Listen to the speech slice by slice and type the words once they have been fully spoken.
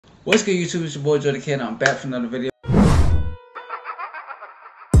What's good, YouTube? It's your boy Joe the Kid. I'm back for another video.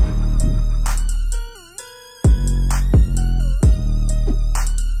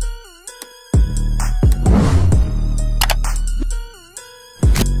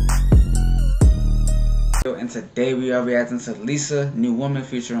 And today we are reacting to Lisa, New Woman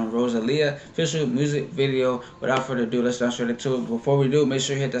featuring Rosali official music video. Without further ado, let's jump straight into it. Before we do, make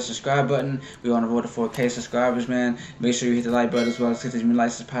sure you hit that subscribe button. We on the road to 4K subscribers, man. Make sure you hit the like button as well as hit as many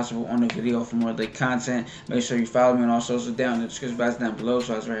likes as possible on the video for more lit content. Make sure you follow me on all socials down in the description box down below,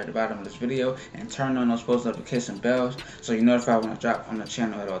 so it's right at the bottom of this video, and turn on those post notification bells so you're notified when I drop on the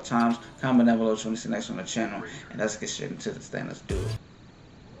channel at all times. Comment down below if you want to see next on the channel, and let's get straight into this thing. Let's do it.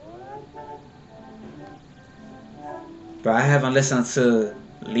 But I haven't listened to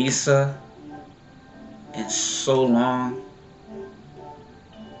Lisa in so long.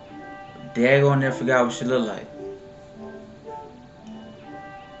 Daggone, never forgot what she looked like.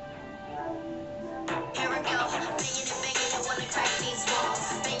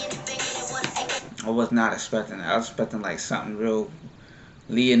 I was not expecting that. I was expecting like something real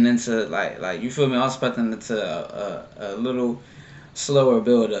leading into like you feel me? I was expecting it to a little slower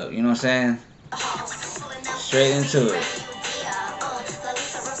build up. You know what I'm saying? Straight into it.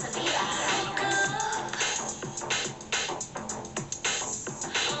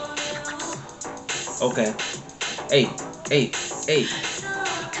 Okay. Hey.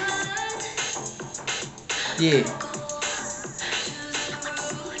 Yeah.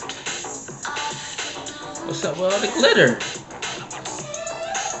 What's up with all the glitter?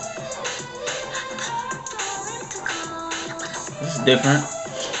 This is different.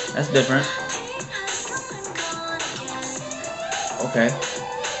 That's different. Okay.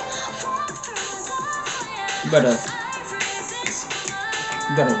 You better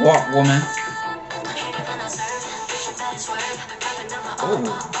walk, woman. Oh.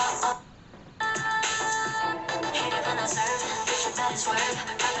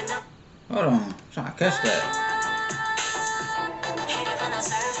 Hold on, I'm trying to catch that.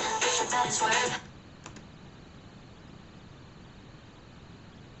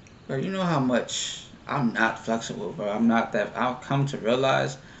 Bro, you know how much I'm not flexible, bro. I'm not that. I've come to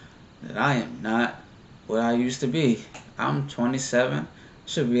realize that I am not what I used to be. I'm 27.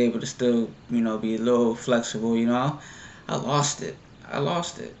 Should be able to still, be a little flexible, I lost it.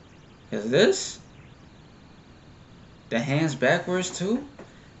 Is this? The hands backwards too?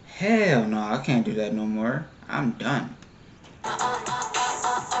 Hell no, I can't do that no more. I'm done.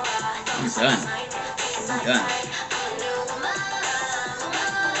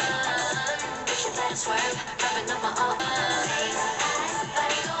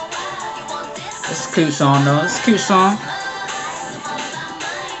 It's a cute song though. It's a cute song.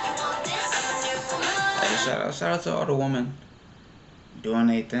 Hey, shout out to all the women doing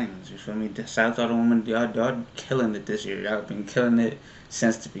their things. You feel me? Shout out to all the women. Y'all killing it this year. Y'all been killing it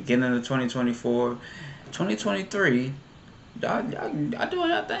since the beginning of 2024. 2023. Y'all doing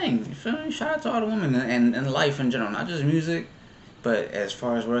y'all thing. You feel me? Shout out to all the women and life in general, not just music, but as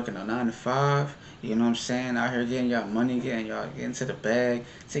far as working a 9 to 5. You know what I'm saying? Out here getting y'all money, y'all getting to the bag,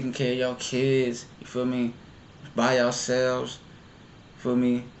 taking care of y'all kids. You feel me? By yourselves. You feel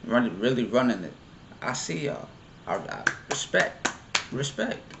me? Really running it. I see y'all. I respect.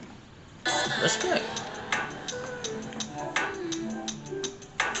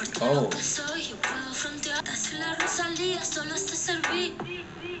 Oh.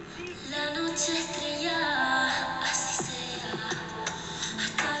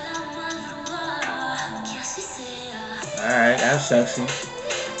 Alright, that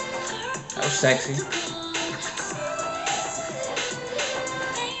was sexy.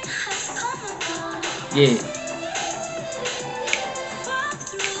 Yeah.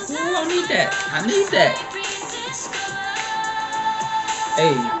 Ooh, I need that.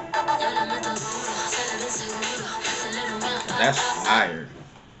 Hey. That's fire.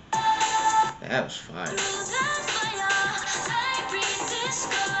 That was fire.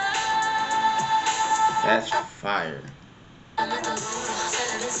 That's fire.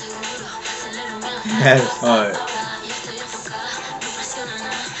 That's hard.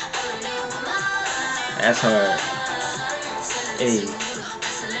 That's hard. Hey.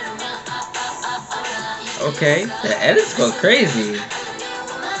 Okay, the edits go crazy.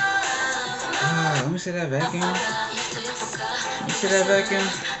 Let me see that vacuum.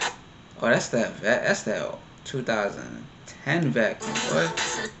 Oh, that's that 2010 vacuum, boy.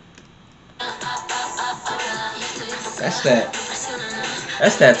 That's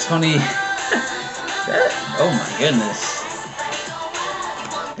that 20. Oh my goodness.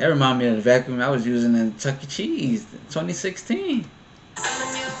 That reminds me of the vacuum I was using in Chuck E. Cheese in 2016.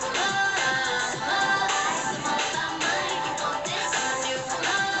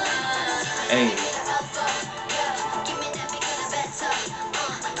 Hey.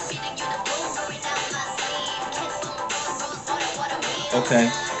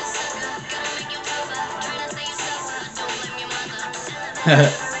 Okay.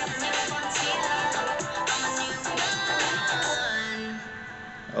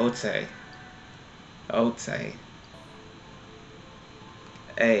 Ote. Ote.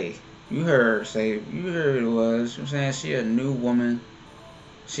 Hey, you heard her say, you heard it was, you know what I'm saying, she a new woman.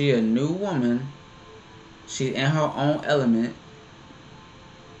 She a new woman. She in her own element.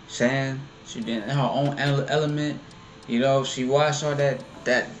 Saying she been in her own element. You know, she washed all that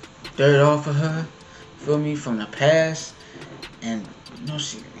dirt off of her. Feel me, from the past. And you know,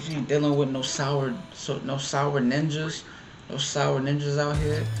 she ain't dealing with no sour ninjas. No sour ninjas out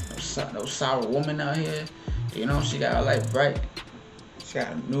here. No sour woman out here. You know, she got her life bright. She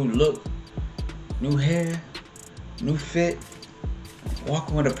got a new look, new hair, new fit,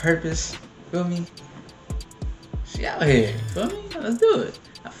 walking with a purpose. Feel me? She out here. Feel me? Let's do it.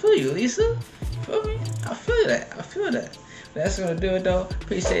 I feel you, Lisa. Feel me? I feel that. I feel that. That's gonna do it though.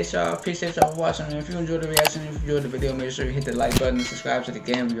 Appreciate y'all. Appreciate y'all for watching. And if you enjoyed the reaction, if you enjoyed the video, make sure you hit the like button and subscribe to the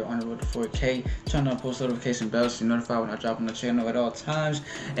game. We are on the road to 4K. Turn on post notification bells to be notified when I drop on the channel at all times.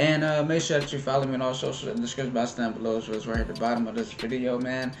 And make sure that you follow me on all socials in the description box down below, as well as right at the bottom of this video,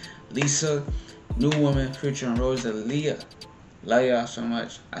 man. Lisa, new woman, featuring Rosali. Love y'all so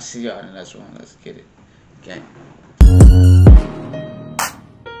much. I see y'all in the next one. Let's get it. Gang.